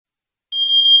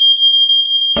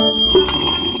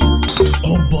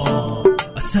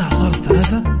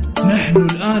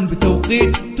الآن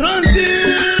بتوقيت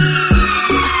ترانزيت.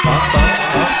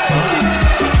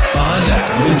 طالع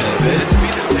من البيت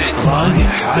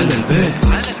رايح على البيت،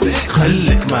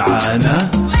 خليك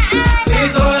معانا في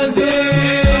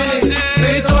ترانزيت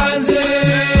في ترانزيت.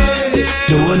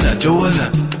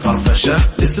 جونا فرفشة،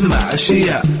 اسمع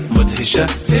أشياء مدهشة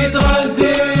في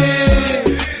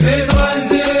ترانزيت في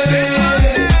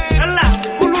ترانزيت. يلا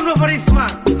كلنا فريسما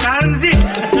ترانزيت.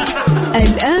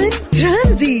 الآن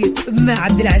ترانزيت مع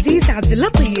عبد العزيز عبد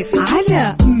اللطيف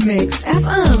على ميكس اف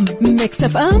ام. ميكس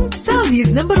اف ام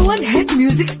سعوديز نمبر 1 هيت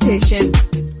ميوزك ستيشن.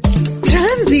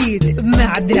 ترانزيت مع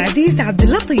عبد العزيز عبد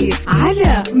اللطيف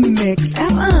على ميكس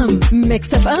اف ام.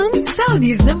 ميكس اف ام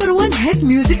سعوديز نمبر 1 هيت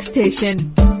ميوزك ستيشن.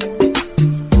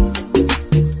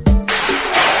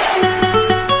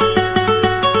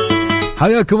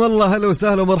 حياكم الله، هلا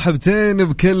وسهلا ومرحبتين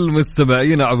بكل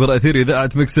مستمعين عبر أثير إذاعة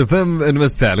ميكس اف ام.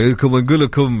 نمسي عليكم ونقول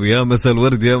لكم يا مساء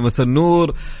الورد يا مساء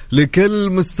النور لكل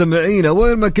مستمعين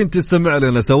وين ما كنت تستمع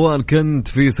لنا، سواء كنت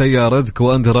في سيارتك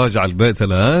وأنت راجع البيت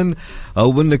الآن،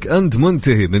 أو أنك أنت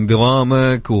منتهي من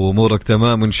دوامك وأمورك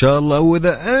تمام إن شاء الله،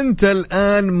 وإذا أنت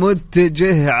الآن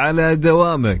متجه على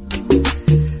دوامك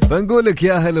بنقولك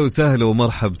يا هلا وسهلا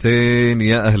ومرحبتين،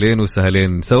 يا أهلين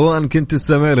وسهلين، سواء كنت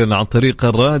تستمع لنا عن طريق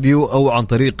الراديو أو عن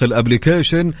طريق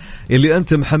الابليكيشن اللي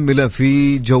أنت محمله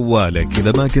في جوالك.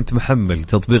 إذا ما كنت محمل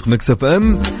تطبيق ميكس اف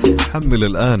ام، حمل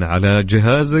الآن على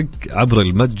جهازك عبر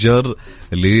المتجر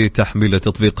لتحميل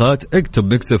التطبيقات،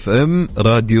 اكتب ميكس اف ام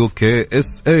راديو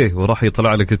KSA وراح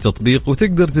يطلع لك التطبيق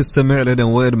وتقدر تستمع لنا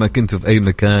وين ما كنت في أي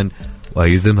مكان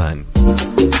وأي زمان.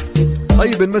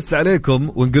 طيب نمس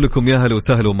عليكم ونقول لكم يا هلا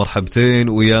وسهلا ومرحبتين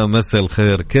ويا مساء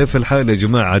الخير. كيف الحال يا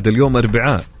جماعة؟ هذا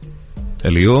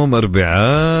اليوم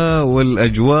أربعاء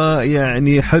والأجواء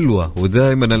يعني حلوة،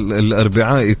 ودائما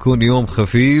الأربعاء يكون يوم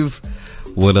خفيف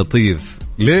ولطيف.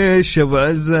 ليش يا أبو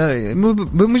عزة؟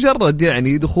 بمجرد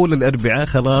يعني دخول الأربعاء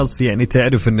خلاص يعني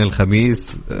تعرف أن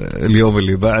الخميس اليوم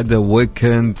اللي بعده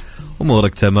ويكند،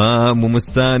 أمورك تمام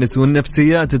ومستانس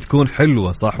والنفسيات تكون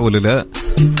حلوة، صح ولا لا؟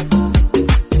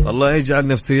 الله يجعل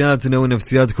نفسياتنا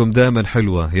ونفسياتكم دائما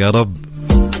حلوة يا رب،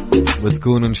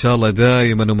 وتكونوا إن شاء الله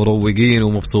دائما مروقين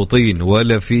ومبسوطين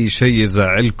ولا في شيء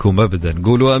يزعلكم أبدا،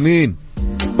 قولوا أمين.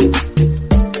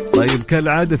 طيب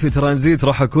كالعادة في ترانزيت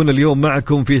راح أكون اليوم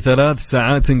معكم في 3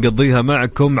 ساعات نقضيها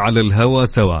معكم على الهواء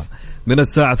سوا، من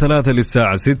الساعة 3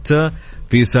 للساعة 6.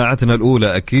 في ساعتنا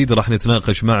الأولى أكيد راح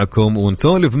نتناقش معكم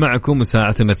ونسولف معكم،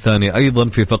 وساعتنا الثانية أيضا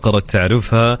في فقرة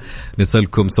تعرفها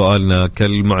نسألكم سؤالنا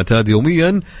كالمعتاد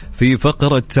يوميا في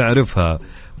فقرة تعرفها،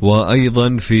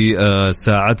 وأيضا في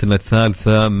ساعتنا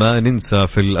الثالثة ما ننسى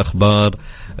في الأخبار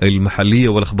المحلية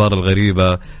والأخبار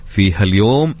الغريبة في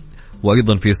هاليوم،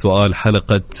 وأيضا في سؤال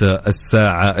حلقة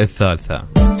الساعة الثالثة.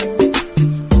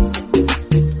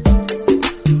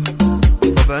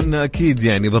 طبعا أكيد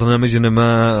يعني برنامجنا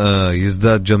ما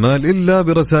يزداد جمال إلا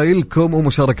برسائلكم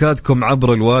ومشاركاتكم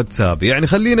عبر الواتساب. يعني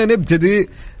خلينا نبتدي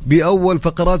بأول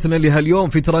فقراتنا لهاليوم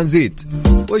في ترانزيت.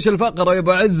 وإيش الفقرة يا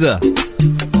أبو عزة؟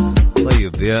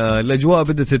 طيب يا الأجواء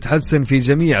بدأت تتحسن في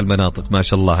جميع المناطق ما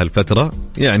شاء الله هالفترة،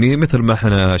 يعني مثل ما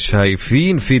احنا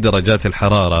شايفين في درجات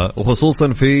الحرارة،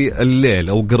 وخصوصا في الليل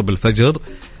أو قرب الفجر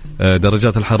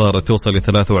درجات الحرارة توصل ل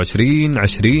 23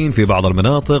 20 في بعض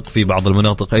المناطق، في بعض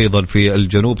المناطق أيضا في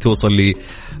الجنوب توصل ل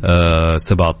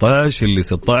 17 اللي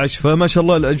 16، فما شاء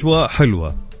الله الأجواء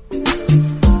حلوة.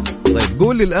 طيب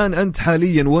قول لي الآن أنت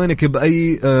حاليا وينك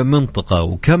بأي منطقة،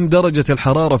 وكم درجة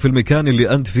الحرارة في المكان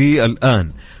اللي أنت فيه الآن،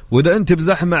 وإذا أنت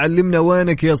بزحمة علمنا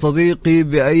وينك يا صديقي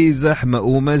بأي زحمة،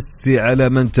 ومسي على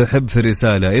من تحب في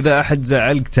رسالة. إذا أحد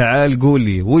زعلك تعال قول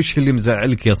لي وش اللي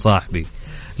مزعلك يا صاحبي،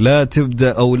 لا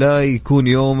تبدأ أو لا يكون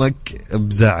يومك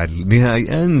بزعل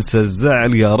نهائي، أنسى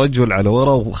الزعل يا رجل على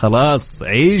ورا وخلاص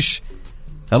عيش.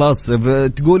 خلاص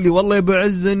تقول لي والله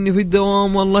بعز إني في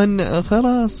الدوام، والله إن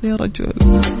خلاص يا رجل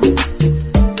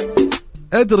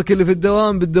أترك اللي في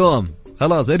الدوام بالدوام،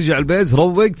 خلاص ارجع البيت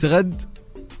روق تغد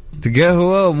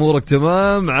تقهوى أمورك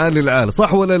تمام عالي العال،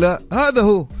 صح ولا لا؟ هذا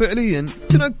هو فعليا.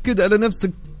 تنكد على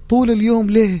نفسك طول اليوم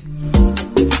ليه؟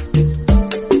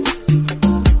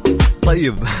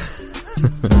 طيب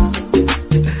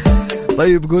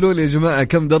طيب قولوا لي يا جماعة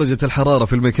كم درجة الحرارة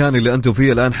في المكان اللي أنتم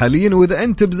فيه الآن حاليا، وإذا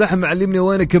أنت بزحمة علمني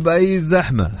وينك بأي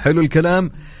زحمة. حلو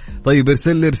الكلام. طيب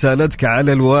ارسل لي رسالتك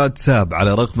على الواتساب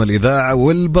على رقم الإذاعة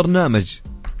والبرنامج،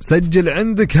 سجل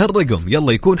عندك هالرقم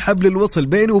يلا يكون حبل الوصل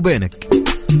بيني وبينك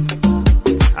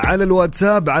على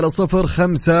الواتساب على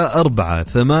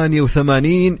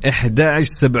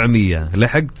 0548811700.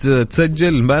 لحقت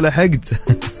تسجل ما لحقت؟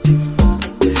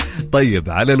 طيب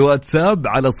على الواتساب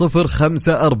على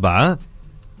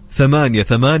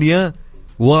 0548811700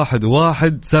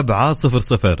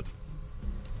 11700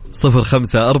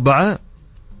 054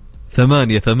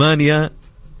 88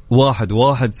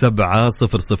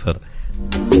 11700.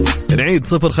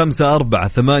 نعيد 054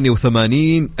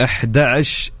 88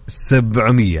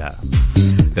 11700.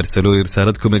 ارسلوا لي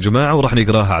رسالتكم يا جماعة وراح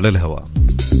نقراها على الهواء.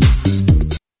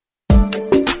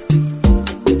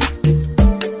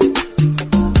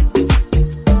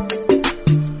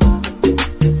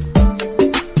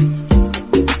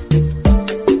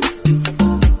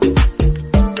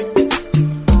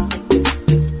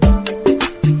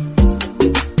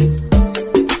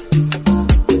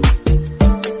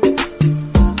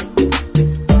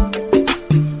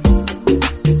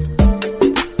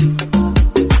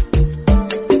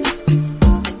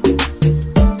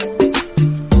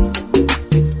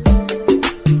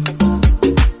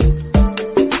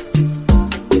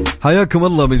 حياكم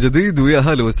الله من جديد ويا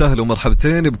هلا وسهلا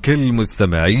ومرحبتين بكل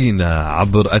مستمعينا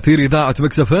عبر أثير إذاعة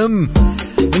مكس اف ام.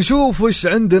 نشوف وش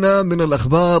عندنا من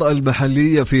الأخبار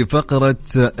المحلية في فقرة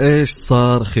إيش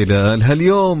صار خلال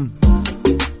هاليوم.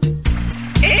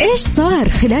 إيش صار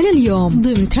خلال اليوم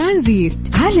ضمن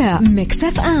ترانزيت على مكس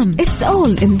اف ام. It's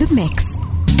all in the mix.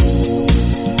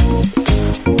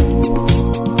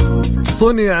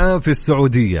 صنع في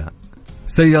السعودية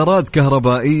سيارات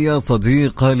كهربائية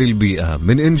صديقة للبيئة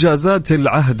من إنجازات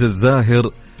العهد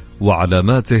الزاهر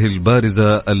وعلاماته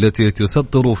البارزة التي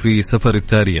تسطر في سفر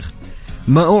التاريخ.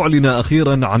 ما أعلن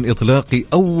أخيرا عن إطلاق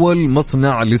أول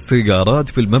مصنع للسيارات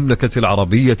في المملكة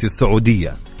العربية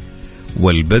السعودية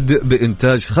والبدء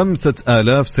بإنتاج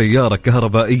 5000 سيارة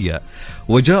كهربائية.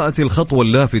 وجاءت الخطوة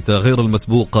اللافتة غير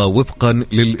المسبوقة وفقا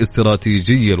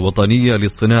للاستراتيجية الوطنية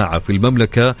للصناعة في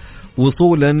المملكة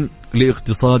وصولا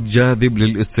لاقتصاد جاذب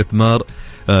للاستثمار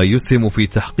يسهم في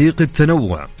تحقيق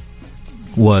التنوع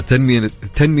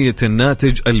وتنمية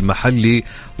الناتج المحلي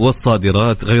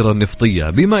والصادرات غير النفطية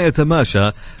بما يتماشى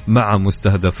مع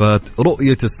مستهدفات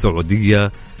رؤية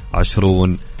السعودية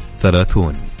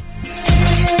 2030.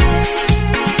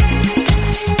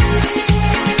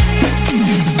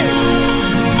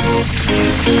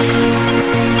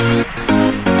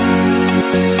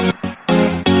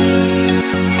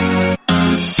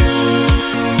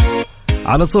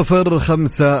 على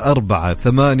 054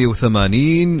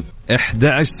 88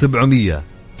 11700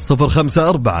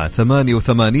 054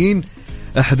 88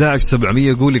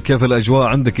 11700. قولي كيف الأجواء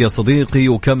عندك يا صديقي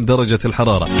وكم درجة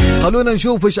الحرارة. خلونا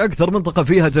نشوف إيش أكثر منطقة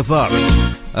فيها تفاعل.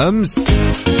 أمس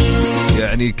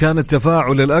يعني كان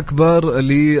التفاعل الأكبر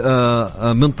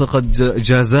لمنطقة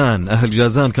جازان. أهل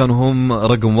جازان كانوا هم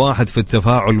رقم 1 في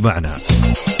التفاعل معنا.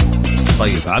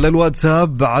 طيب على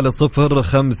الواتساب على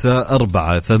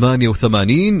 054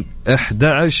 88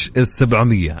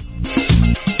 11700.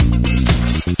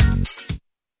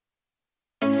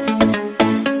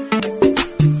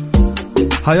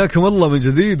 حياكم الله من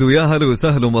جديد ويا هلا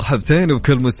وسهلا ومرحبتين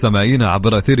بكل مستمعينا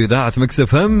عبر أثير إذاعة مكس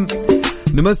اف ام.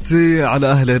 نمسي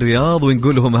على أهل الرياض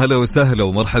ونقول لهم هلا وسهلا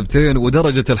ومرحبتين.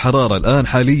 ودرجة الحرارة الآن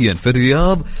حاليا في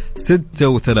الرياض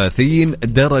 36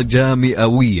 درجة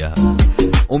مئوية.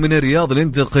 ومن الرياض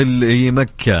ننتقل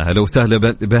لمكة. هلا وسهلا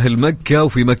بأهل مكة.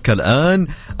 وفي مكة الآن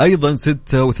أيضا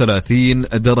 36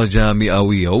 درجة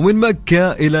مئوية. ومن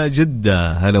مكة إلى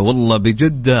جدة هلا والله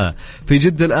بجدة. في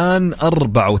جدة الآن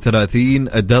 34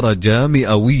 درجة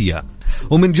مئوية.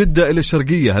 ومن جدة إلى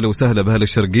الشرقية هلا وسهلا بأهل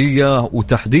الشرقية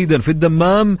وتحديدا في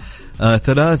الدمام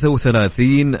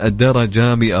 33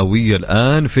 درجة مئوية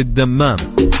الآن في الدمام.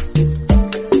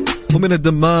 ومن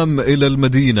الدمام إلى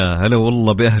المدينة هلا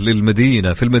والله بأهل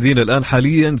المدينة. في المدينة الآن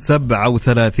حاليا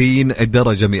 37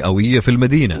 درجة مئوية في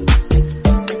المدينة.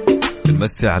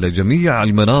 نمسي على جميع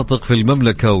المناطق في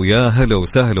المملكة ويا هلا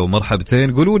وسهلا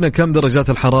ومرحبتين. قولونا كم درجات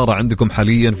الحرارة عندكم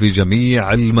حاليا في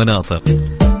جميع المناطق.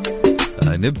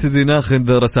 نبتدي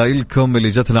ناخذ رسائلكم اللي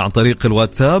جتنا عن طريق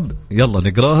الواتساب. يلا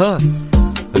نقراها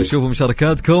نشوف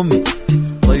مشاركاتكم.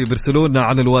 طيب ارسلونا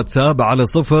على الواتساب على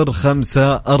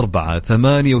 054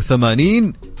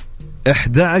 88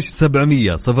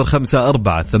 11700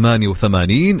 054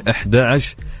 88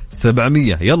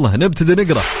 11700. يلا نبتدي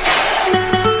نقرأ.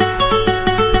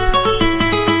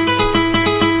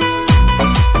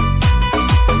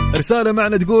 رسالة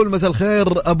معنا تقول مساء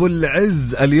الخير أبو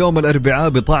العز. اليوم الأربعاء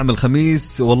بطعم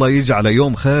الخميس والله يجعل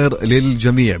يوم خير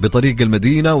للجميع. بطريق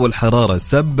المدينة والحرارة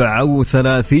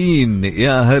 37.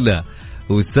 يا هلا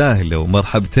وسهلا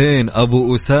ومرحبتين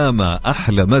أبو أسامة.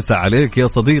 أحلى مسا عليك يا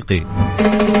صديقي.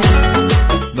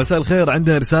 مساء الخير.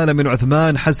 عندنا رسالة من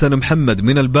عثمان حسن محمد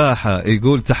من الباحة،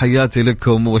 يقول تحياتي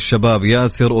لكم والشباب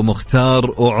ياسر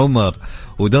ومختار وعمر.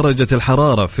 ودرجة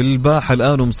الحرارة في الباحة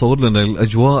الآن مصور لنا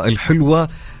الأجواء الحلوة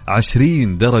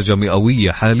 20 درجة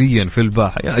مئوية حاليا في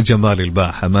الباحة. يا جمال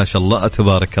الباحة ما شاء الله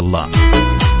تبارك الله.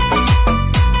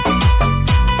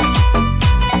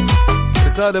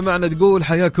 رسالة معنا تقول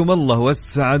حياكم الله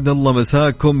وسعد الله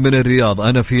مساكم من الرياض،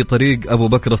 أنا في طريق أبو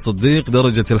بكر الصديق،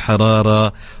 درجة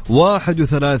الحرارة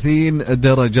 31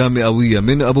 درجة مئوية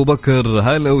من أبو بكر.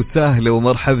 هلا وسهلا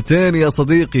ومرحبتين يا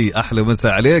صديقي، أحلى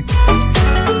مساء عليك.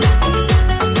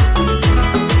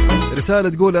 رسالة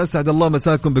تقول أسعد الله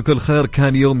مساكم بكل خير،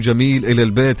 كان يوم جميل. إلى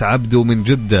البيت عبدو من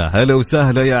جدة، هلا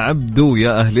وسهلا يا عبدو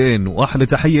يا أهلين. وأحلى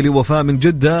تحية لوفاء من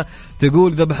جدة،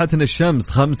 تقول ذبحتنا الشمس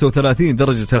 35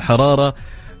 درجة الحرارة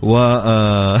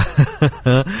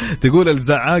تقول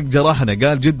الزعاق جرحنا،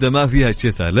 قال جدة ما فيها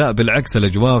الشتاء. لا بالعكس،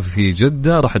 الأجواء في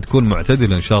جدة راح تكون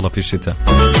معتدلة إن شاء الله في الشتاء.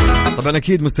 طبعا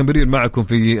أكيد مستمرين معكم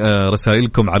في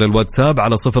رسائلكم على الواتساب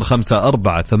على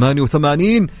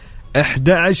 054881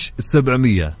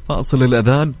 11700. فاصل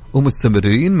الأذان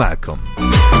ومستمرين معكم.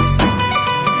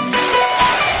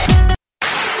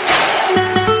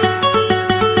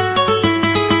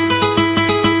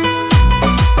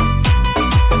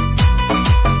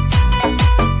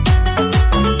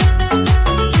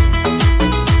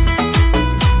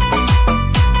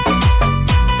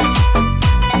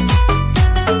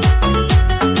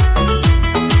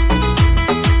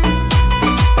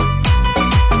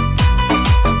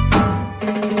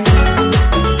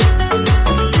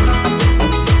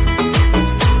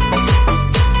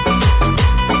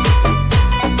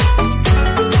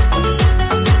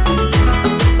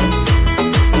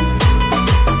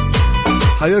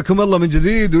 حياكم الله من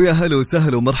جديد، ويا هلا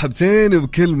وسهلا ومرحبتين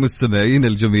بكل مستمعين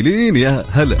الجميلين. يا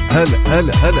هلا هلا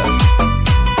هلا هلا.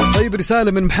 طيب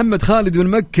رسالة من محمد خالد من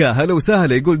مكة، هلا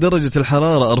وسهلا، يقول درجة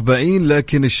الحرارة 40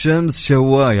 لكن الشمس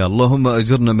شواية، اللهم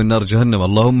أجرنا من نار جهنم،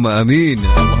 اللهم أمين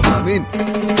اللهم أمين.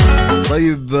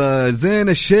 طيب زين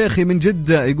الشيخي من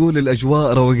جدة يقول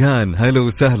الأجواء روقان، هلا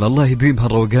وسهلا، الله يديم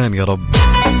هالروقان يا رب.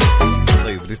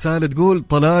 رسالة تقول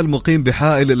طلال مقيم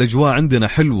بحائل، الأجواء عندنا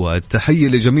حلوة، التحية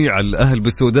لجميع الأهل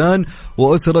بالسودان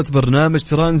وأسرة برنامج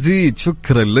ترانزيت.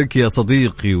 شكرا لك يا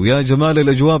صديقي، ويا جمال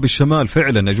الأجواء بالشمال،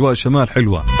 فعلا أجواء الشمال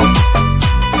حلوة.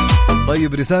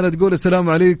 طيب رسالة تقول السلام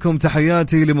عليكم،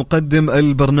 تحياتي لمقدم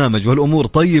البرنامج والأمور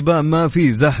طيبة، ما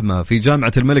في زحمة في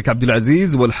جامعة الملك عبد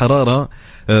العزيز، والحرارة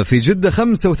في جدة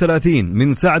 35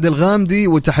 من سعد الغامدي،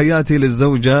 وتحياتي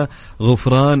للزوجة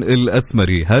غفران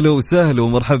الأسمري. هلا وسهلا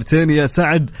ومرحبتين يا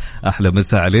سعد، أحلى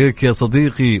مساء عليك يا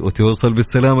صديقي وتوصل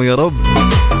بالسلامة يا رب.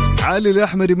 علي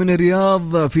الأحمري من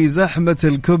الرياض في زحمة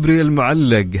الكوبري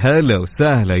المعلق، هلا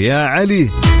وسهلا يا علي.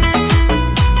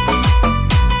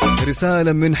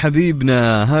 رسالة من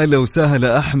حبيبنا هلا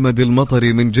وسهلا أحمد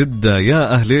المطري من جدة،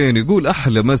 يا أهلين، يقول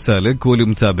أحلى مساء لك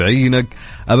ولمتابعينك،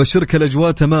 أبشرك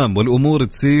الأجواء تمام والأمور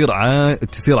تسير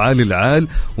عالي العال،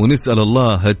 ونسأل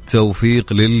الله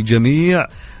التوفيق للجميع.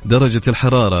 درجة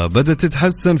الحرارة بدأت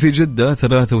تتحسن في جدة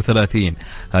 33.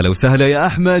 هلا وسهلا يا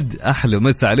أحمد، أحلى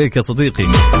مساء عليك يا صديقي.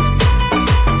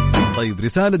 طيب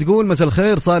رسالة تقول مساء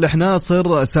الخير، صالح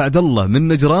ناصر سعد الله من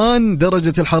نجران،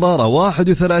 درجة الحرارة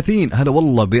 31. هلا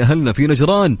والله بأهلنا في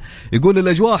نجران، يقول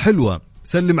الأجواء حلوة،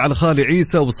 سلم على خالي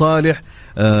عيسى وصالح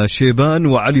شيبان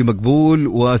وعلي مقبول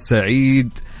وسعيد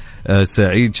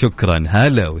سعيد. شكرا،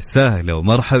 هلا وسهلا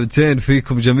ومرحبتين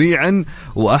فيكم جميعا،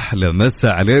 وأحلى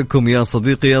مساء عليكم يا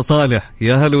صديقي يا صالح،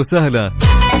 يا هلا وسهلا.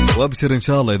 وابشر إن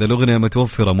شاء الله إذا الأغنية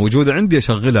متوفرة موجودة عندي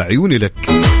أشغلها، عيوني لك.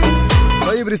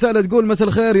 طيب رسالة تقول مساء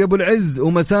الخير يا أبو العز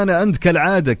ومسانا أنت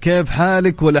كالعادة، كيف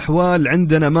حالك؟ والأحوال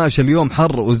عندنا ماشي، اليوم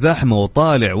حر وزحمة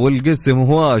وطالع، والقسم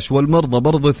هواش، والمرضى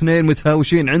برضو 2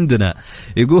 متهاوشين عندنا.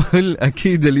 يقول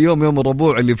أكيد اليوم يوم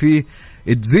الربوع اللي فيه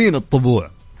تزين الطبوع،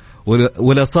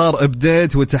 ولا صار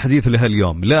ابديت وتحديث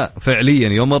لهاليوم، لا فعليا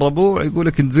يوم الربوع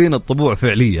يقولك تزين الطبوع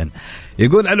فعليا.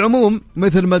 يقول على العموم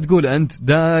مثل ما تقول أنت،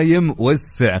 دايم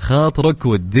وسع خاطرك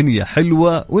والدنيا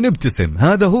حلوة ونبتسم،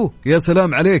 هذا هو. يا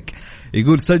سلام عليك.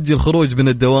 يقول سجل خروج من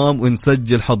الدوام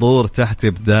ونسجل حضور تحت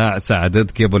إبداع،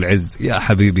 سعادتك يا أبو العز. يا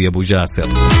حبيبي يا أبو جاسر،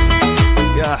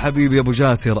 يا حبيبي يا أبو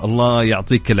جاسر، الله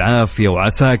يعطيك العافية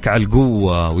وعساك على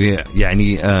القوة.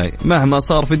 ويعني مهما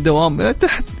صار في الدوام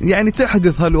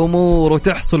تحدث هالأمور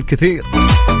وتحصل كثير،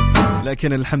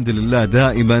 لكن الحمد لله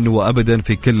دائما وأبدا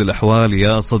في كل الأحوال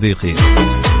يا صديقي.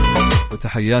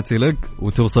 وتحياتي لك،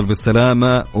 وتوصل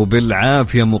بالسلامة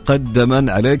وبالعافية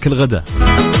مقدما عليك الغداء.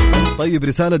 طيب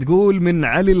رسالة تقول من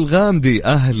علي الغامدي،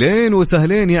 أهلين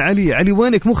وسهلين يا علي. علي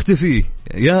وينك مختفي؟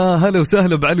 يا هلا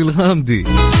وسهلا بعلي الغامدي.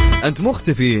 أنت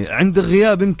مختفي، عندك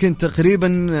غياب يمكن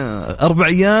تقريبا 4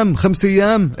 أيام 5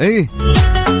 أيام. إيه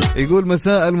يقول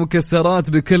مساء المكسرات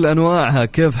بكل أنواعها،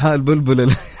 كيف حال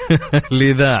بلبل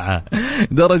الإذاعة؟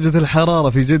 درجة الحرارة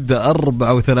في جدة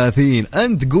 34.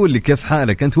 أنت قول لي كيف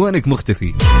حالك، أنت وينك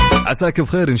مختفي؟ عساك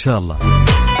بخير إن شاء الله.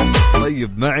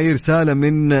 طيب معي رسالة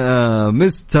من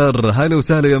مستر، هلا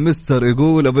وسهلا يا مستر.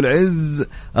 يقول أبو العز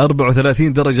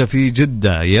 34 درجة في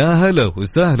جدة. يا هلا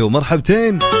وسهلا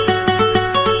ومرحبتين.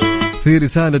 في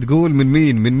رسالة تقول من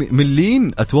مين؟ من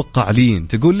لين، أتوقع لين،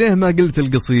 تقول ليه ما قلت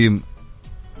القصيم؟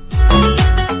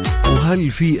 وهل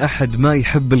في أحد ما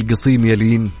يحب القصيم يا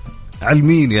لين؟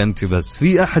 علميني أنت بس،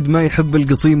 في أحد ما يحب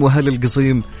القصيم؟ وهل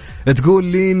القصيم تقول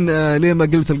لين ليه ما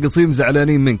قلت القصيم؟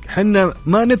 زعلانين منك. حنا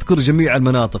ما نذكر جميع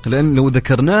المناطق، لأن لو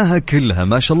ذكرناها كلها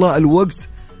ما شاء الله الوقت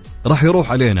راح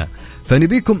يروح علينا،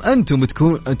 فنبيكم أنتم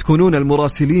تكونون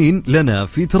المراسلين لنا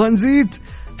في ترانزيت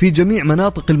في جميع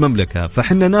مناطق المملكة،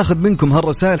 فحنا ناخذ منكم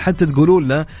هالرسائل حتى تقولوا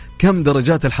لنا كم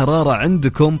درجات الحرارة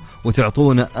عندكم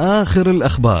وتعطونا آخر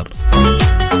الأخبار.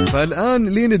 فالآن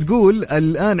لين تقول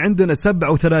الآن عندنا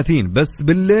 37 بس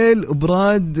بالليل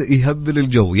براد يهبل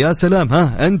الجو. يا سلام،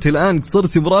 ها أنت الآن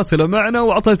صرتي مراسلة معنا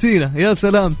وعطيتينا، يا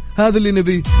سلام، هذا اللي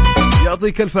نبيه.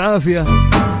 يعطيك ألف عافية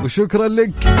وشكرا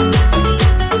لك.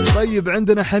 طيب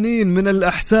عندنا حنين من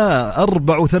الأحساء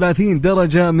 34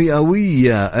 درجة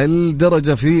مئوية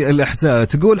الدرجة في الأحساء.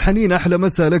 تقول حنين أحلى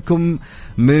مساء لكم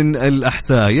من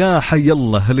الأحساء. يا حي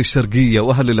الله أهل الشرقية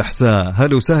وأهل الأحساء،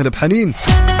 هلا وسهلا بحنين.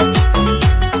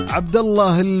 عبد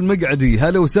الله المقعدي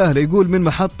هلا وسهلا، يقول من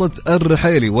محطة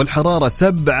الرحيلي والحرارة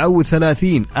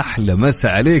 37. أحلى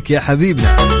مساء عليك يا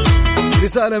حبيبنا.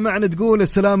 رسالة معنا تقول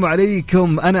السلام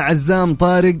عليكم، أنا عزام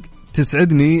طارق،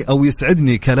 تسعدني أو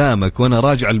يسعدني كلامك وأنا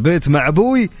راجع البيت مع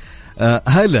أبوي.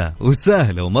 هلا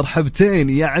وسهلا ومرحبتين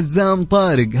يا عزام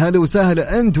طارق، هلا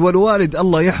وسهلا أنت والوالد،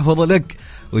 الله يحفظ لك،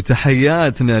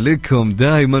 وتحياتنا لكم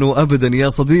دائما وأبدا يا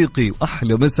صديقي،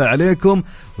 وأحلى مساء عليكم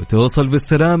وتوصل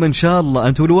بالسلامة إن شاء الله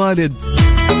أنت والوالد.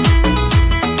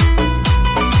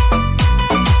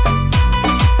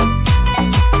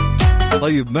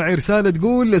 طيب معي رسالة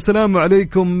تقول السلام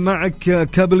عليكم، معك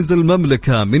كابلز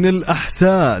المملكة من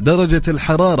الأحساء، درجة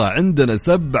الحرارة عندنا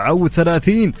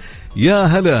 37. يا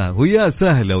هلا ويا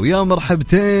سهلا ويا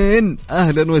مرحبتين،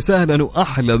 أهلا وسهلا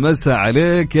وأحلى مساء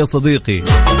عليك يا صديقي.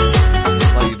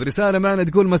 طيب رسالة معنا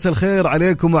تقول مساء الخير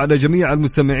عليكم وعلى جميع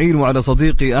المستمعين وعلى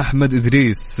صديقي أحمد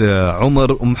إدريس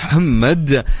عمر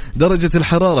محمد، درجة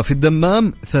الحرارة في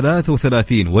الدمام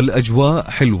 33 والأجواء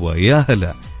حلوة. يا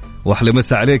هلا واحلى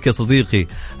مساء عليك يا صديقي،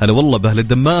 هلا والله بأهل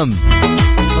الدمام.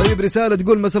 طيب رسالة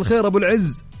تقول مساء الخير أبو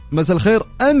العز، مساء الخير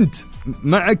أنت،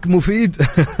 معك مفيد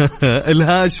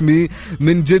الهاشمي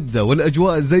من جدة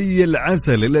والأجواء زي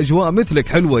العسل، الأجواء مثلك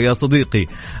حلوة يا صديقي،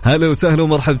 هلا وسهلا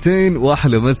ومرحبتين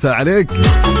وأحلى مساء عليك.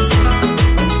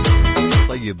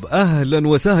 طيب أهلا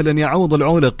وسهلا يا عوض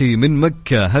العولقي من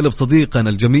مكة، هلا بصديقنا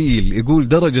الجميل، يقول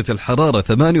درجة الحرارة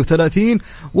 38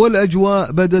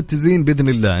 والأجواء بدأت تزين بإذن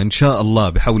الله إن شاء الله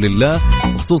بحول الله،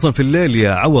 خصوصا في الليل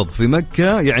يا عوض في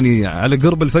مكة، يعني على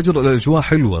قرب الفجر الأجواء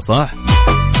حلوة صح؟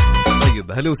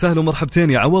 طيب هلا وسهلا ومرحبتين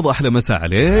يا عوض، أحلى مساء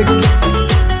عليك.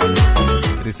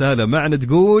 رسالة معنا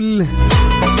تقول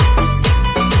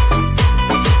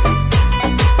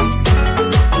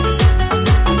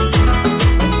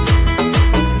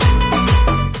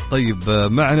طيب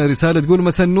معنا رسالة تقول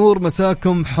مساء النور،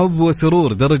 مساكم حب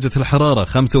وسرور، درجة الحرارة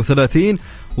 35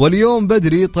 واليوم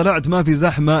بدري طلعت ما في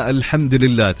زحمة الحمد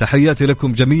لله، تحياتي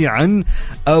لكم جميعا.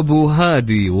 أبو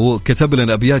هادي وكتب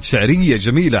لنا أبيات شعرية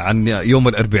جميلة عن يوم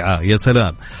الأربعاء، يا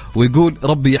سلام، ويقول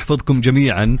ربي يحفظكم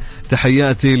جميعا،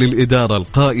 تحياتي للإدارة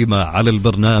القائمة على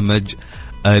البرنامج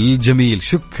الجميل.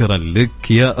 شكرا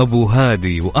لك يا أبو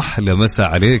هادي وأحلى مساء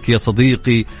عليك يا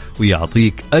صديقي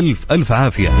ويعطيك ألف ألف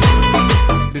عافية.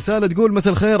 رسالة تقول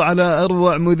مساء الخير على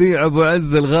أروع مذيع أبو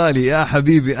عز الغالي، يا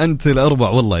حبيبي أنت الأروع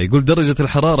والله، يقول درجة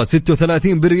الحرارة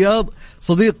 36 بالرياض،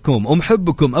 صديقكم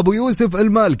ومحبكم أبو يوسف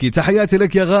المالكي، تحياتي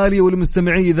لك يا غالي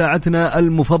ولمستمعي إذاعتنا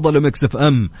المفضلة مكس اف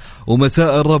ام،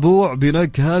 ومساء الربوع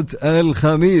بنكهة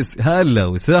الخميس، هلا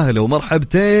وسهلا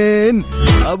ومرحبتين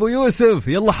أبو يوسف،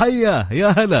 يلا حيا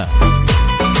يا هلا.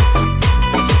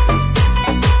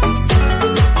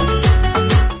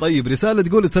 طيب رسالة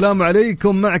تقول السلام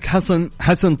عليكم، معك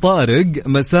حسن طارق،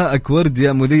 مساءك ورد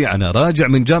يا مذيعنا، راجع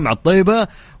من جامعة طيبة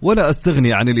ولا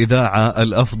أستغني عن الإذاعة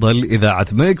الأفضل إذاعة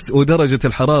ميكس، ودرجة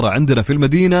الحرارة عندنا في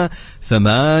المدينة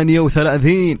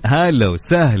 38. هلا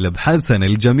وسهلا بحسن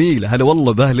الجميل، هلا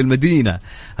والله بأهل المدينة،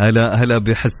 هلا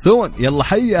بحسون، يلا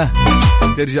حيا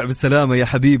ترجع بالسلامة يا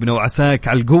حبيبنا، وعساك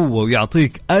على القوة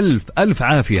ويعطيك ألف ألف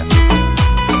عافية.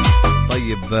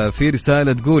 طيب في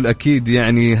رسالة تقول أكيد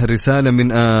يعني الرسالة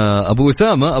من أبو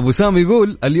أسامة. أبو أسامة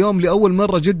يقول اليوم لأول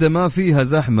مرة جدة ما فيها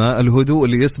زحمة، الهدوء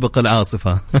اللي يسبق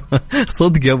العاصفة.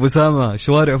 صدق يا أبو أسامة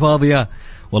شوارع فاضية؟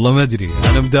 والله ما أدري،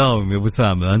 أنا مداوم يا أبو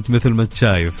أسامة، أنت مثل ما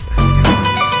تشايف.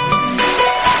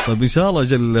 طيب إن شاء الله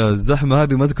جل الزحمة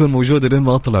هذه ما تكون موجودة لين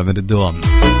ما أطلع من الدوام.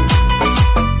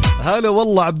 هلا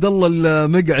والله عبد الله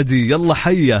المقعدي، يلا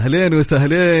حيا، اهلين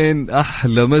وسهلين،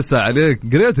 احلى مسا عليك.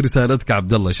 قريت رسالتك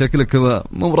عبد الله، شكلك مو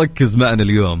مركز معنا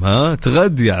اليوم، ها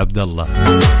تغدي يا عبد الله.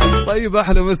 طيب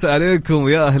احلى مسا عليكم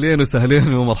ويا اهلين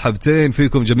وسهلين ومرحبتين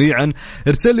فيكم جميعا.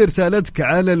 ارسل لي رسالتك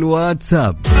على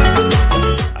الواتساب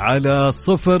على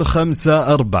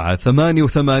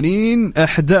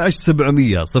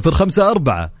 054-88-11700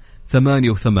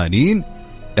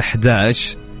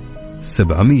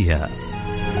 054-88-11700.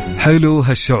 حلو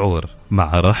هالشعور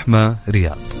مع رحمة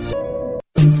رياض.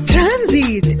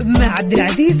 ترانزيت مع عبد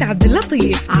العزيز عبد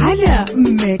اللطيف على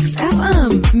ميكس اف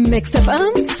ام. ميكس اف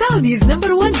ام سعوديز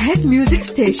نمبر 1 هيت ميوزك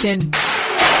ستيشن.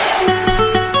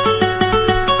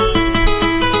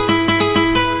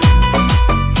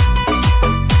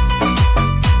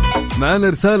 معنا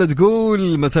رسالة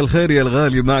تقول مساء الخير يا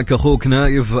الغالي، معك أخوك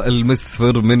نايف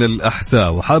المسفر من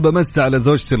الأحساء، وحاب أمس على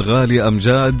زوجتي الغالية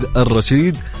أمجاد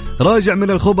الرشيد، راجع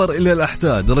من الخبر إلى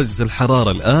الأحساء، درجة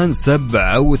الحرارة الآن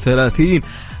 37.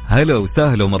 هلا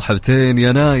وسهلا ومرحبتين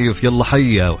يا نايف، يلا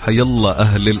حيا وحيا الله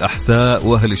أهل الأحساء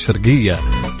وأهل الشرقية،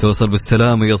 توصل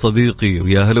بالسلامة يا صديقي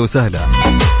ويا هلا وسهلا.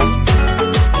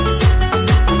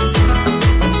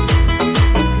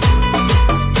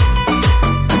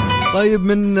 طيب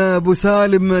من أبو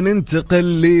سالم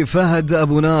ننتقل لفهد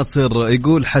أبو ناصر،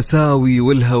 يقول حساوي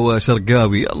والهوى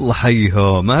شرقاوي، الله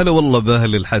حيهم، هلا والله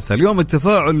بأهل الحسا. اليوم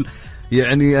التفاعل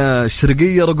يعني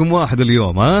الشرقية رقم 1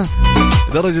 اليوم، ها.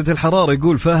 درجة الحرارة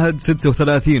يقول فهد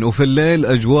 36، وفي الليل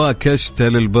أجواء كشتة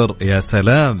للبر. يا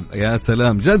سلام يا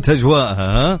سلام، جت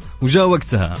أجواءها، ها، وجاء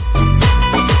وقتها.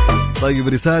 طيب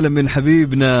رسالة من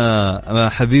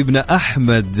حبيبنا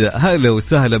أحمد، هلا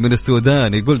وسهلا من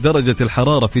السودان، يقول درجة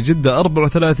الحرارة في جدة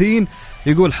 34،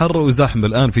 يقول حر وزحمة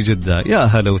الآن في جدة. يا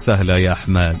هلا وسهلا يا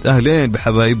أحمد، أهلين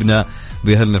بحبايبنا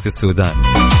بأهلنا في السودان.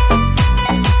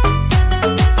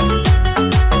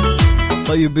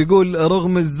 طيب يقول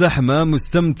رغم الزحمة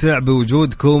مستمتع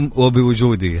بوجودكم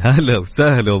وبوجودي. هلا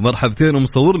وسهلا ومرحبتين،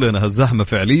 ومصور لنا هالزحمة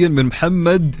فعليا من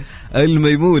محمد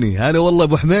الميموني. هلا والله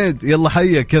أبو حميد، يلا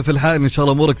حيا، كيف الحال؟ إن شاء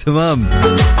الله أمورك تمام.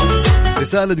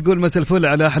 رسالة تقول مساء الفل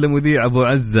على أحلى مذيع أبو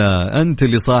عزة، أنت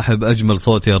اللي صاحب أجمل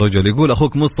صوت يا رجل. يقول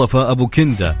أخوك مصطفى أبو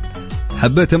كندة،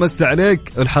 حبيت أمس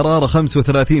عليك، الحرارة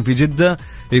 35 في جدة.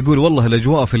 يقول والله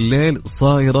الأجواء في الليل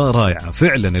صايرة رائعة،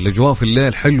 فعلا الأجواء في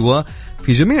الليل حلوة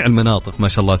في جميع المناطق ما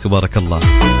شاء الله تبارك الله.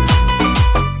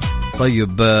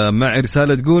 طيب مع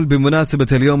رسالة تقول بمناسبة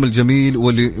اليوم الجميل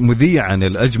ولمذيعنا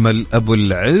الأجمل أبو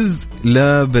العز،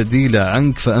 لا بديل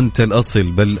عنك فأنت الأصل،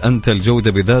 بل أنت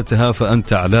الجودة بذاتها،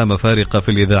 فأنت علامة فارقة في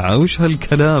الإذاعة. وش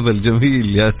هالكلام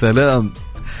الجميل، يا سلام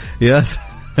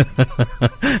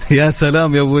يا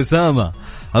سلام يا أبو أسامة،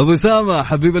 أبو أسامة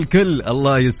حبيب الكل،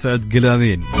 الله يسعد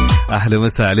قلامين، أحلى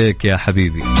مساء عليك يا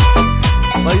حبيبي.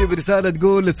 طيب رسالة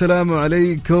تقول السلام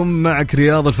عليكم، معك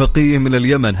رياض الفقيه من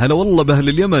اليمن. هلا والله بأهل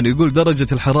اليمن. يقول درجة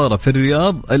الحرارة في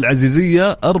الرياض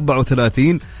العزيزية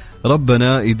 34،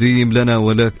 ربنا يديم لنا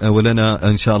ولنا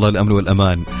إن شاء الله الأمن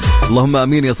والأمان، اللهم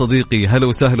أمين يا صديقي. هلا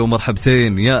وسهلا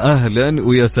ومرحبتين، يا أهلا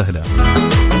ويا سهلا.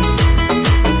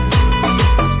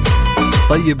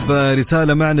 طيب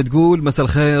رسالة معنا تقول مساء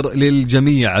الخير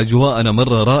للجميع، أجواءنا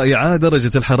مرة رائعة،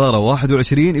 درجة الحرارة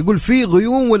 21، يقول في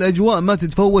غيوم والأجواء ما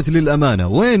تتفوت للأمانة.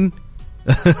 وين؟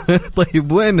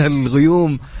 طيب وين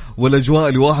هالغيوم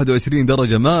والأجواء ل21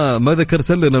 درجة؟ ما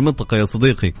ذكرت لنا المنطقة يا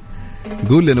صديقي،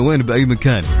 قول لنا وين بأي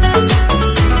مكان.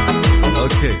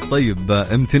 اوكي طيب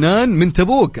امتنان من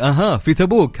تبوك، في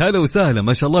تبوك، هلا وسهلا،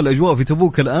 ما شاء الله الأجواء في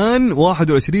تبوك الآن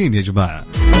 21 يا جماعة.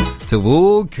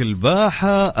 تبوك،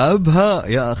 الباحة، أبها،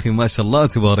 يا أخي ما شاء الله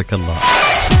تبارك الله.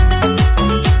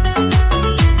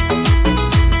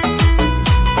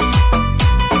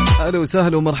 أهلا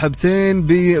وسهلا ومرحبتين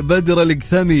ببدر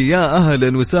القثمي، يا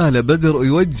أهلا وسهلا بدر،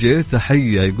 يوجه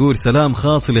تحية، يقول سلام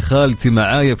خاص لخالتي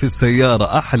معايا في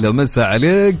السيارة، أحلى مسا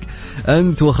عليك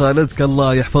أنت وخالتك،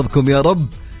 الله يحفظكم يا رب،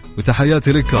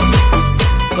 وتحياتي لكم.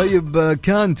 طيب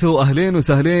كانتوا أهلين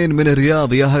وسهلين من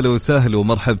الرياض، يا هلا وسهلا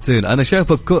ومرحبتين. أنا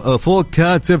شايفك فوق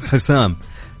كاتب حسام،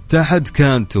 تحت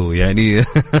كانتو يعني.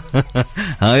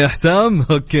 هاي حسام.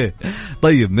 اوكي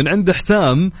طيب من عند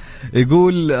حسام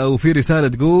يقول او في رسالة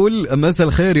تقول مساء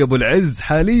الخير يا ابو العز،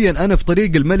 حاليا انا في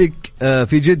طريق الملك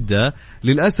في جدة،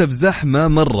 للأسف زحمة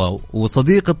مرة،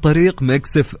 وصديق الطريق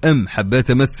ميكس اف ام،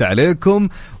 حبيت امسي عليكم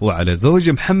وعلى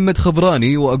زوجي محمد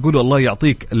خبراني واقول الله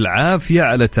يعطيك العافية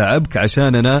على تعبك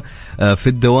عشان انا في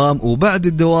الدوام وبعد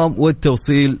الدوام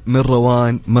والتوصيل من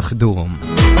روان مخدوم.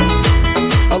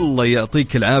 الله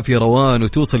يعطيك العافية روان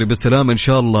وتوصلي بالسلامة إن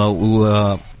شاء الله،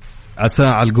 وعسى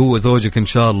على القوة زوجك إن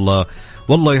شاء الله،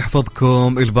 والله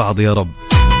يحفظكم البعض يا رب.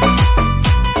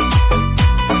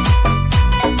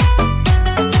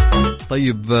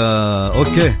 طيب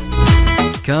أوكي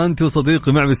كانتو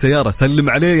صديقي معي بالسيارة، سلم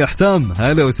عليه يا حسام،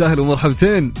 هلا وسهلا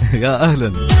ومرحبتين. يا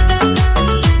أهلا.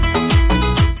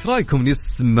 ايش رايكم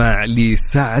نسمع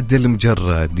لسعد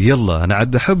المجرد؟ يلا أنا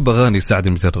عاد أحب أغاني سعد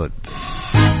المجرد.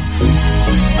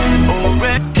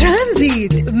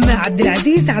 ترانزيت مع عبد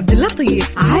العزيز عبد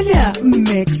اللطيف على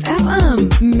ميكس اف ام.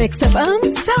 ميكس اف ام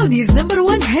سعوديز نمبر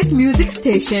 1 هيت ميوزك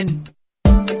ستيشن.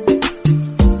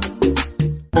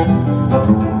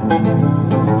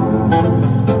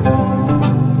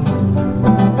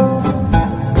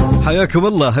 حياكم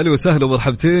الله، هلا وسهلا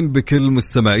ومرحبتين بكل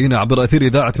مستمعينا عبر أثير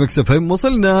إذاعة ميكس اف ام.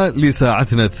 وصلنا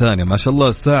لساعتنا الثانية، ما شاء الله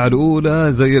الساعة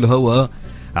الأولى زي الهواء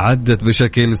عدت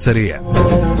بشكل سريع.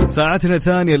 ساعتنا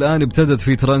الثانية الآن ابتدت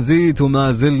في ترانزيت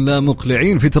وما زلنا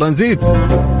مقلعين في ترانزيت،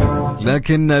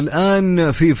 لكن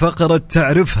الآن في فقرة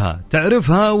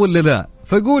تعرفها ولا لا؟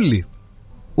 فقول لي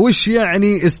وش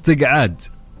يعني استقعاد؟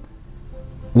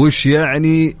 وش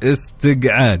يعني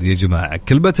استقعاد يا جماعة؟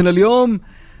 كلمتنا اليوم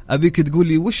أبيك تقول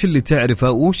لي وش اللي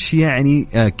تعرفه، وش يعني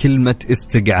كلمة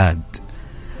استقعاد.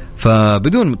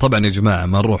 فبدون طبعا يا جماعة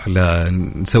ما نروح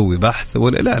نسوي بحث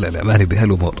ولا لا ما نبي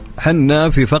هالأمور، حنا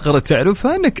في فقرة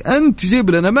تعرفها انك انت تجيب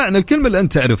لنا معنى الكلمة اللي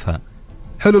انت تعرفها.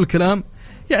 حلو الكلام؟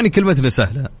 يعني كلمتنا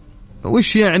سهلة.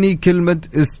 وش يعني كلمة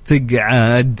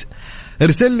استقعاد؟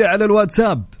 ارسل لي على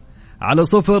الواتساب على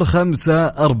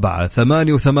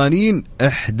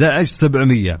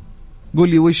 0548811700. قول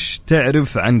لي وش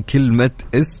تعرف عن كلمة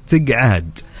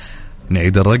استقعاد.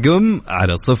 نعيد الرقم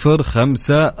على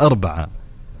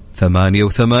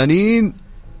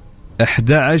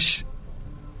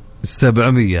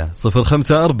 0548811700.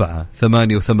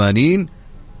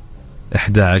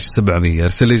 0548811700.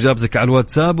 ارسل إجابتك على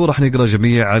الواتساب وراح نقرأ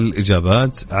جميع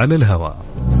الإجابات على الهواء.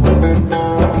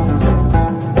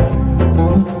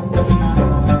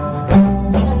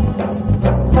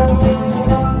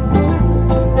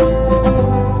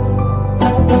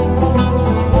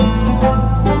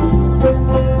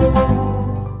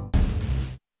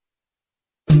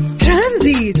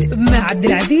 مع عبد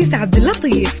العزيز عبد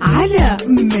اللطيف على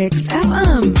ميكس اف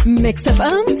ام. ميكس اف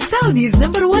ام سعوديز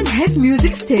نمبر 1 هيت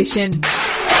ميوزك ستيشن.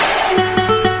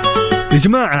 يا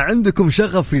جماعة عندكم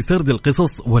شغف في سرد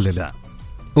القصص ولا لا؟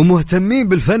 ومهتمين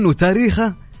بالفن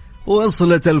وتاريخه؟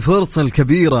 وصلت الفرصة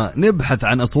الكبيرة نبحث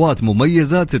عن أصوات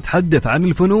مميزة تتحدث عن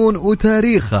الفنون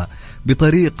وتاريخها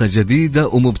بطريقة جديدة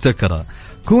ومبتكرة.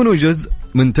 كونوا جزء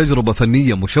من تجربة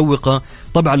فنية مشوقة.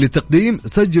 طبعا للتقديم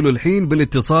سجلوا الحين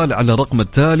بالاتصال على الرقم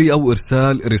التالي أو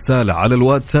إرسال رسالة على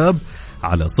الواتساب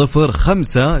على 0556097772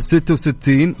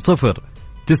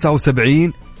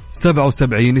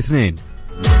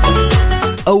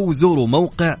 أو زوروا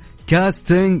موقع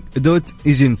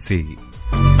casting.agency.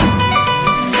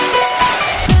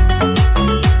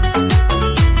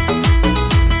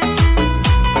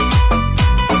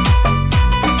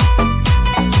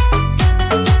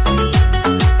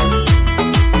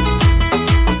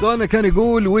 سؤالنا كان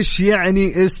يقول وش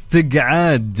يعني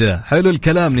استقعاد؟ حلو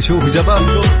الكلام، نشوف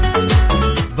إجاباتكم.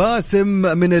 باسم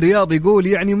من الرياض يقول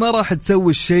يعني ما راح تسوي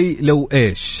الشيء لو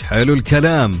إيش. حلو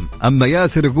الكلام. أما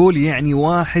ياسر يقول يعني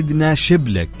واحد ناشب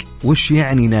لك. وش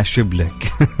يعني ناشب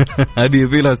لك؟ هذه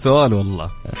يبي لها سؤال والله.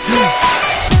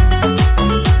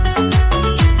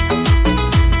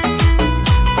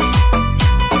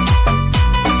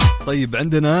 طيب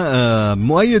عندنا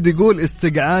مؤيد يقول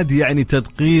استقعاد يعني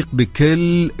تدقيق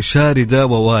بكل شاردة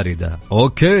وواردة.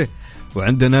 أوكي.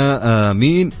 وعندنا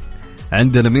مين؟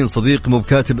 عندنا مين صديق مو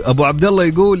بكاتب؟ أبو عبد الله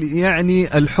يقول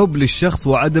يعني الحب للشخص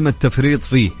وعدم التفريط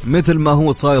فيه، مثل ما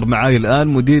هو صاير معاي الآن،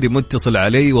 مديري متصل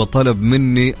علي وطلب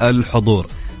مني الحضور.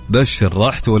 بشر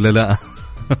رحت ولا لا؟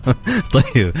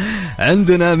 طيب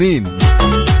عندنا مين؟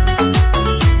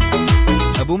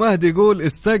 أبو مهدي يقول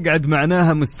استقعد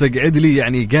معناها مستقعد لي،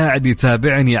 يعني قاعد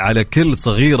يتابعني على كل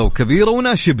صغيرة وكبيرة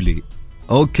وناشب لي.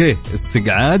 أوكي،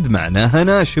 استقعاد معناها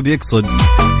ناشب يقصد.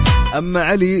 أما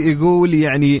علي يقول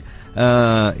يعني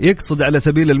يقصد على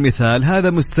سبيل المثال هذا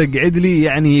مستقعد لي،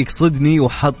 يعني يقصدني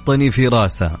وحطني في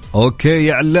راسه. أوكي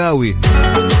يا علاوي.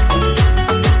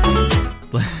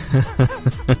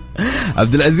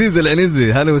 عبد العزيز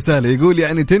العنزي هلا وسهلا، يقول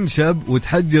يعني تنشب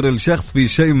وتحجر الشخص في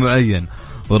شيء معين،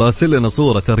 وراسل لنا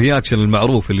صورة الرياكشن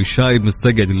المعروف اللي الشايب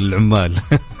مستقعد للعمال.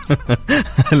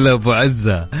 هلا أبو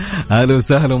عزة، هلا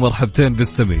وسهلا ومرحبتين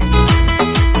بالسمي.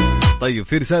 طيب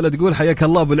في رسالة تقول حياك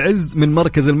الله أبو العز من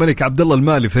مركز الملك عبد الله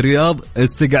المالي في الرياض،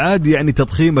 استقعاد يعني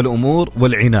تضخيم الأمور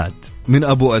والعناد، من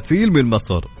أبو أسيل من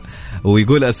مصر.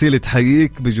 ويقول أسيل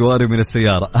تحييك بجواري من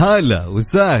السيارة. هلا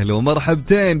وسهلا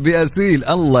ومرحبتين بأسيل،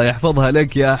 الله يحفظها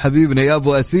لك يا حبيبنا يا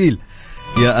أبو أسيل.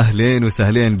 يا أهلين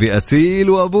وسهلين بأسيل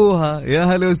وأبوها، يا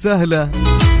هلا وسهلا.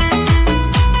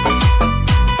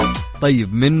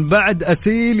 طيب من بعد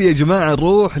أسيل يا جماعة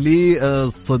نروح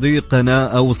لصديقنا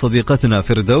أو صديقتنا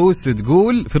فردوس.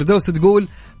 تقول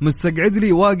مستقعد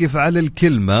لي واقف على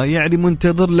الكلمة، يعني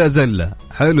منتظر لازلة.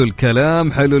 حلو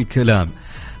الكلام.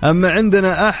 أما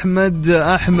عندنا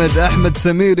أحمد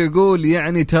سمير يقول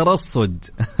يعني ترصد.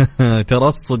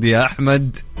 ترصد يا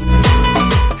أحمد،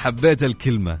 حبيت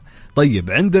الكلمة.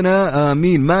 طيب عندنا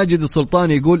مين؟ ماجد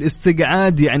السلطان يقول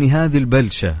استقعاد يعني هذه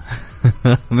البلشة.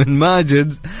 من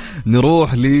ماجد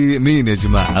نروح لمين يا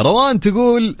جماعة؟ روان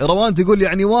تقول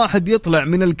يعني واحد يطلع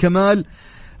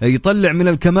من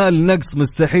الكمال نقص،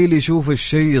 مستحيل يشوف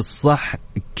الشيء الصح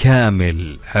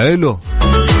كامل. حلو.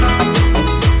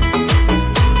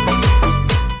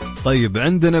 طيب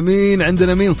عندنا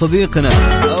مين صديقنا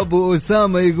أبو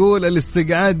أسامة يقول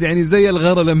الاستقعاد يعني زي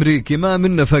الغار الأمريكي، ما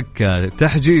منه فكة،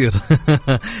 تحجير.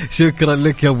 شكرا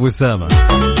لك يا أبو أسامة.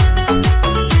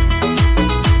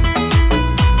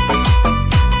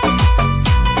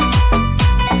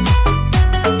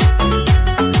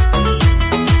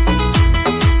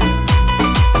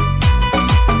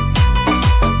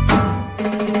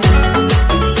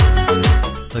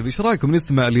 طيب إيش رأيكم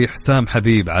نسمع لحسام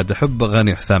حبيب؟ عاد أحب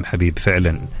أغاني حسام حبيب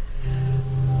فعلا.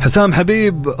 حسام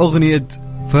حبيب أغنية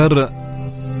فرق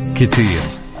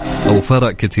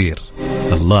كتير.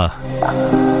 الله،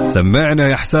 سمعنا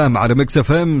يا حسام على ميكس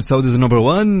اف ام سعوديز نمبر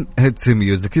 1 هيتس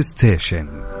ميوزك ستيشن.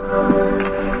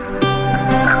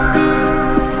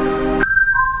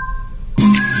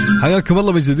 حياكم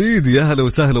الله من جديد، يا هلا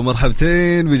وسهلا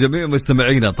ومرحبتين بجميع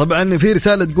مستمعينا. طبعا في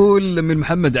رسالة تقول من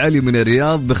محمد علي من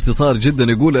الرياض باختصار جدا،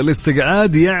 يقول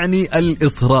الاستقعاد يعني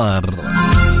الإصرار.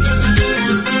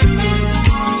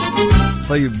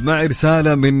 طيب مع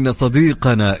رسالة من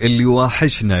صديقنا اللي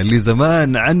واحشنا اللي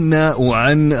زمان عنا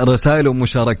وعن رسائل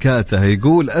ومشاركاته،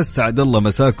 يقول أسعد الله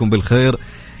مساكم بالخير،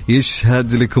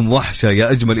 يشهد لكم وحشة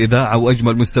يا أجمل إذاعة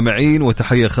وأجمل مستمعين،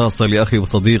 وتحية خاصة لأخي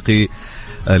وصديقي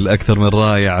الأكثر من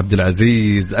رائع عبد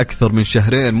العزيز، أكثر من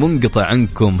شهرين منقطع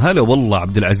عنكم. هلا والله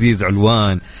عبد العزيز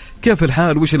علوان، كيف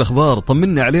الحال وش الأخبار؟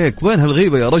 طمنا عليك، وين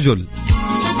هالغيبة يا رجل؟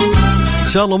 إن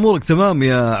شاء الله أمورك تمام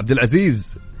يا عبد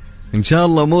العزيز، إن شاء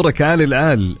الله أمورك عال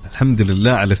العال. الحمد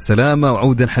لله على السلامة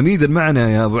وعودا حميدا معنا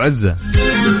يا أبو عزة.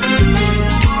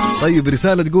 طيب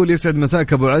رسالة تقول يسعد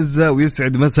مساك أبو عزة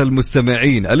ويسعد مسا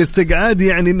المستمعين. الاستقعاد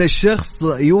يعني أن الشخص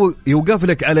يوقف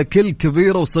لك على كل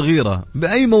كبيرة وصغيرة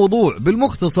بأي موضوع،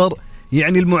 بالمختصر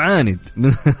يعني المعاند.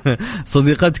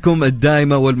 صديقتكم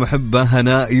الدائمة والمحبة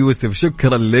هناء يوسف،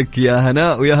 شكرا لك يا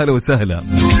هناء ويا هلا وسهلا.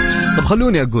 طب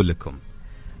خلوني أقول لكم،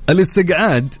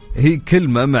 الاستقعاد هي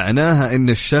كلمة معناها أن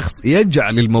الشخص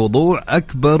يجعل الموضوع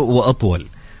أكبر وأطول،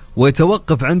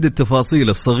 ويتوقف عند التفاصيل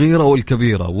الصغيرة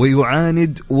والكبيرة،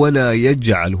 ويعاند ولا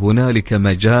يجعل هنالك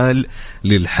مجال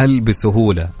للحل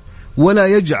بسهولة، ولا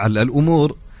يجعل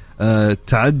الأمور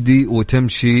تعدي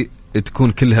وتمشي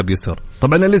تكون كلها بيسر.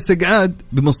 طبعا الاستقعاد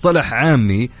بمصطلح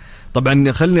عامي،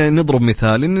 طبعا خلينا نضرب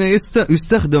مثال، إنه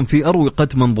يستخدم في أروقة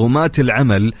منظومات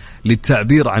العمل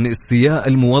للتعبير عن استياء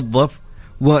الموظف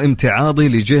وامتعاضه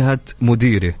لجهة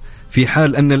مديره في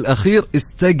حال أن الأخير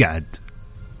استقعد.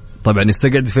 طبعا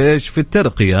استقعد في إيش؟ في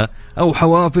الترقية أو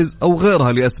حوافز أو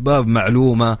غيرها لأسباب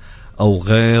معلومة أو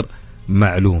غير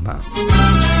معلومة.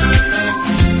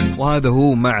 وهذا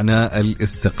هو معنى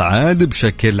الاستقعاد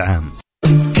بشكل عام.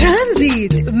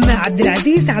 ترانزيت مع عبد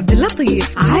العزيز عبد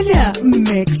اللطيف على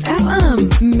ميكس اف ام.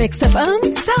 ميكس اف ام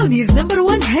سعوديز نمبر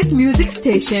 1 هيت ميوزك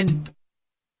ستيشن.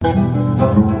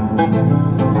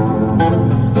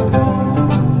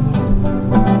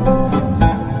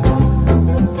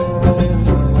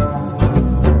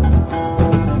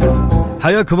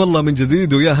 حياكم الله من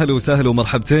جديد ويا هلا وسهلا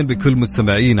ومرحبتين بكل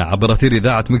مستمعينا عبر أثير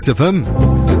إذاعة ميكس اف ام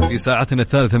في ساعتنا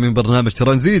الثالثة من برنامج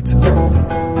ترانزيت.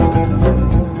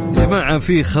 جماعة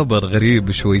في خبر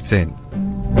غريب شويتين،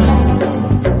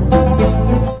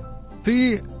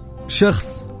 في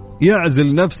شخص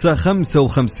يعزل نفسه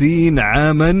 55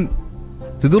 عاما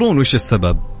تدرون وش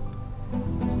السبب؟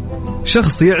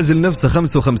 شخص يعزل نفسه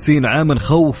 55 عاما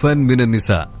خوفا من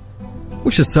النساء.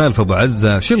 وش السالفة أبو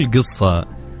عزة؟ شو القصة؟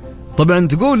 طبعا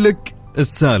تقول لك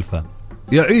السالفة: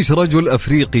 يعيش رجل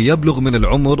أفريقي يبلغ من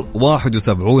العمر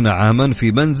 71 عاما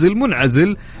في منزل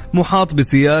منعزل محاط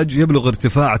بسياج يبلغ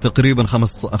ارتفاع تقريبا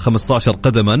 15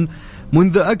 قدما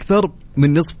منذ أكثر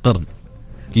من نصف قرن،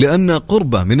 لأن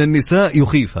قربه من النساء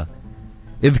يخيفه.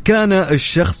 إذ كان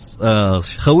الشخص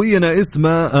خوينا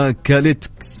اسمه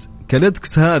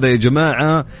كاليتكس هذا يا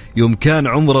جماعة يوم كان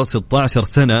عمره 16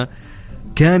 سنة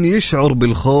كان يشعر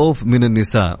بالخوف من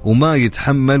النساء وما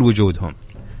يتحمل وجودهم،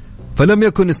 فلم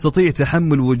يكن يستطيع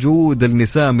تحمل وجود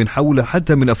النساء من حوله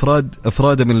حتى من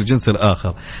أفراد من الجنس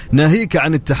الآخر، ناهيك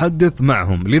عن التحدث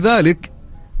معهم. لذلك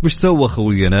مش سوى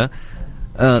خوينا؟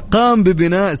 قام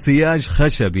ببناء سياج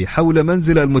خشبي حول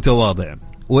منزله المتواضع،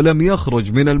 ولم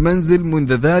يخرج من المنزل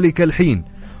منذ ذلك الحين.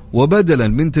 وبدلا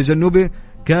من تجنبه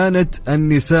كانت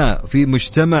النساء في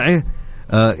مجتمعه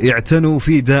يعتنوا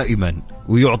فيه دائما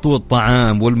ويعطوه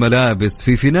الطعام والملابس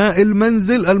في فناء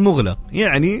المنزل المغلق،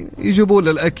 يعني يجيبوا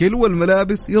له الأكل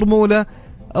والملابس يرموا له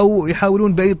أو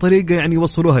يحاولون بأي طريقة يعني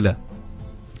يوصلوها له،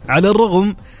 على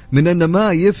الرغم من أن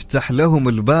ما يفتح لهم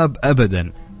الباب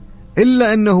أبدا،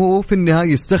 إلا أنه في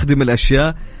النهاية يستخدم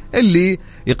الأشياء اللي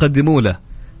يقدموا له.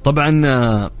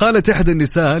 طبعا قالت إحدى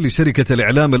النساء لشركة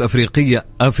الإعلام الأفريقية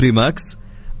أفريماكس: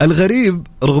 الغريب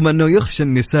رغم أنه يخشى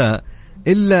النساء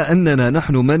إلا أننا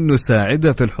نحن من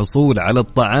نساعده في الحصول على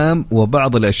الطعام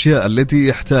وبعض الأشياء التي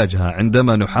يحتاجها.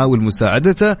 عندما نحاول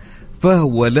مساعدته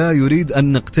فهو لا يريد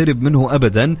أن نقترب منه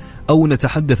أبدا أو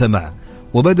نتحدث معه،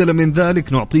 وبدلا من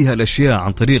ذلك نعطيها الأشياء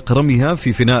عن طريق رميها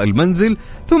في فناء المنزل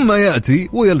ثم يأتي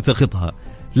ويلتقطها.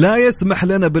 لا يسمح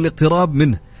لنا بالاقتراب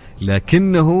منه،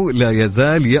 لكنه لا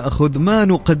يزال يأخذ ما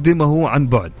نقدمه عن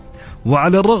بعد.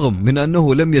 وعلى الرغم من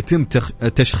أنه لم يتم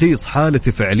تشخيص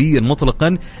حالته فعليا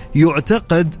مطلقا،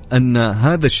 يعتقد أن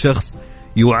هذا الشخص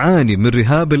يعاني من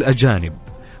رهاب الأجانب،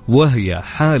 وهي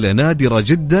حالة نادرة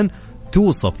جدا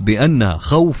توصف بأنها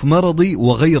خوف مرضي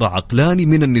وغير عقلاني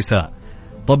من النساء.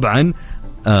 طبعا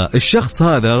الشخص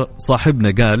هذا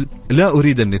صاحبنا قال: لا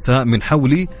أريد النساء من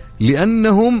حولي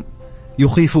لأنهم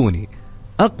يخيفوني،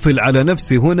 أقفل على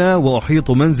نفسي هنا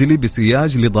وأحيط منزلي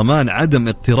بسياج لضمان عدم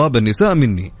اقتراب النساء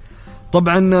مني.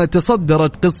 طبعا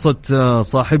تصدرت قصة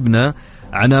صاحبنا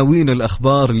عناوين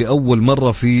الأخبار لأول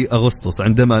مرة في أغسطس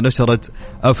عندما نشرت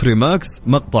أفريماكس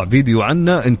مقطع فيديو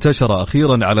عنه انتشر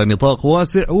أخيرا على نطاق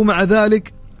واسع. ومع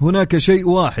ذلك هناك شيء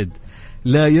واحد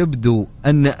لا يبدو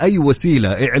أن أي وسيلة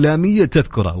إعلامية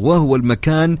تذكره، وهو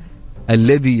المكان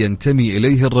الذي ينتمي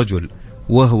إليه الرجل،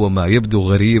 وهو ما يبدو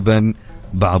غريبا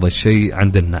بعض الشيء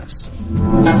عند الناس.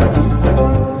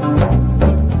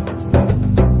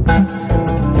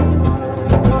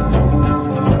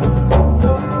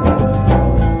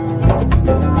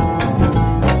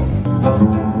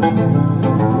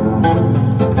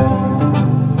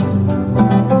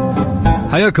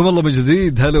 حياكم الله من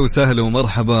جديد، هلا وسهلا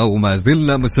ومرحبا، وما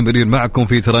زلنا مستمرين معكم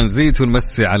في ترانزيت،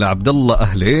 ونمسي على عبد الله.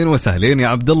 اهلين وسهلين يا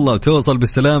عبد الله، توصل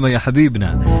بالسلامه يا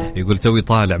حبيبنا. يقول توي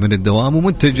طالع من الدوام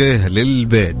ومتجه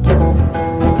للبيت.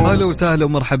 هلا وسهلا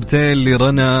ومرحبتين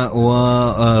لرنا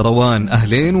وروان،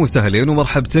 اهلين وسهلين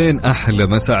ومرحبتين، احلى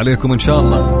مساء عليكم ان شاء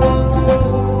الله.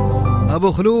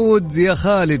 ابو خلود يا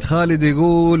خالد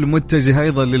يقول متجه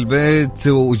ايضا للبيت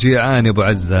وجيعان ابو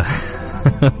عزه.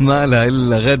 ما لا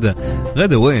إلا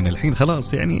غدا وين الحين؟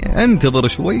 خلاص يعني انتظر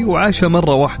شوي وعاشة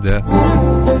مرة واحدة،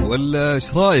 ولا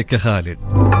ايش رايك يا خالد؟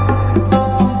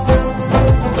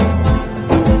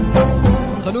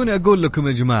 خلوني أقول لكم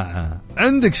يا جماعة،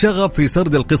 عندك شغف في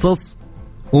سرد القصص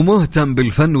ومهتم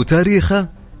بالفن وتاريخه؟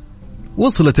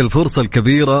 وصلت الفرصة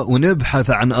الكبيرة ونبحث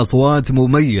عن أصوات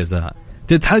مميزة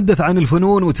تتحدث عن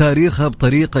الفنون وتاريخها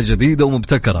بطريقة جديدة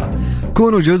ومبتكرة.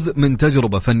 كونوا جزء من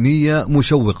تجربة فنية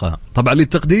مشوقة. طبعا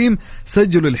للتقديم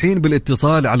سجلوا الحين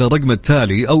بالاتصال على الرقم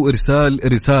التالي أو إرسال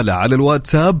رسالة على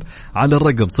الواتساب على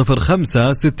الرقم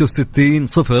 0566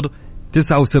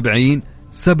 079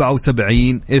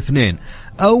 77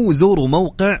 أو زوروا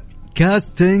موقع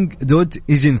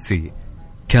casting.agency.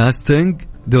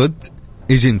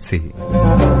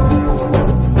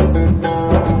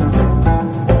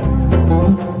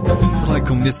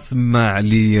 رايكم نسمع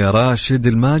لراشد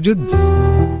الماجد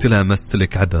تلامست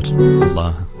لك عذر؟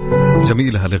 الله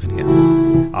جميلة هالأغنية.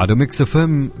 على ميكس اف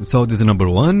ام سعوديز نمبر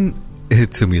 1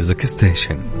 هيت ميوزك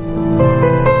ستيشن.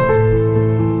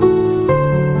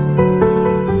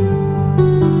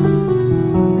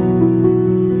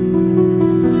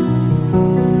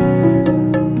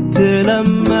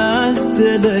 تلمست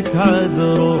لك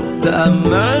عذر،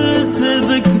 تأملت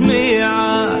بك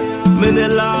ميعاد من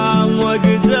العام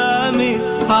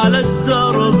وقدامي، على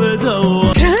الدرب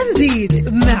دوار. ترانزيت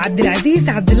مع عبد العزيز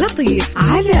عبد اللطيف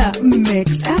على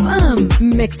ميكس اف ام.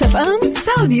 ميكس اف ام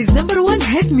سعوديز نمبر 1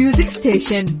 هيت ميوزك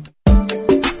ستيشن.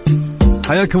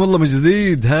 حياكم الله من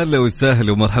جديد، هلا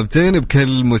وسهلا ومرحبتين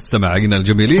بكل مستمعينا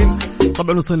الجميلين.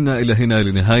 طبعا وصلنا إلى هنا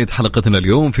لنهاية حلقتنا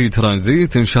اليوم في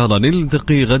ترانزيت. إن شاء الله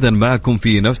نلتقي غدا معكم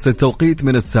في نفس التوقيت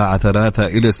من الساعة 3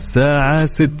 إلى الساعة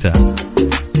 6.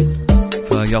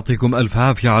 فيعطيكم ألف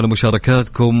عافية على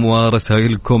مشاركاتكم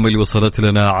ورسائلكم اللي وصلت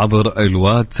لنا عبر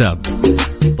الواتساب.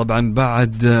 طبعا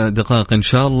بعد دقائق إن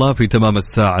شاء الله في تمام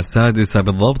الساعة 6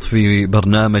 بالضبط في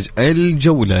برنامج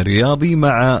الجولة الرياضي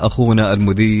مع أخونا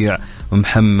المذيع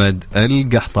محمد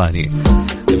القحطاني.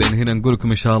 لأن هنا نقول لكم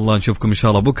إن شاء الله نشوفكم إن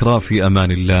شاء الله بكرة في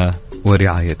أمان الله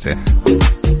ورعايته.